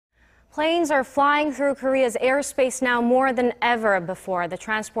Planes are flying through Korea's airspace now more than ever before. The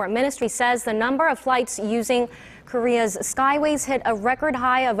Transport Ministry says the number of flights using Korea's skyways hit a record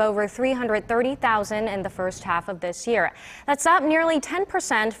high of over 330,000 in the first half of this year. That's up nearly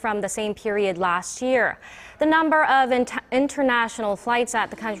 10% from the same period last year. The number of international flights at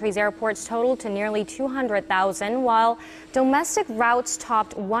the country's airports totaled to nearly 200,000, while domestic routes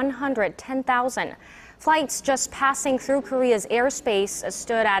topped 110,000. Flights just passing through Korea's airspace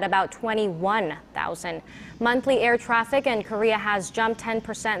stood at about 21,000. Monthly air traffic in Korea has jumped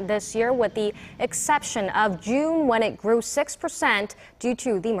 10% this year, with the exception of June when it grew 6% due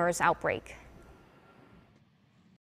to the MERS outbreak.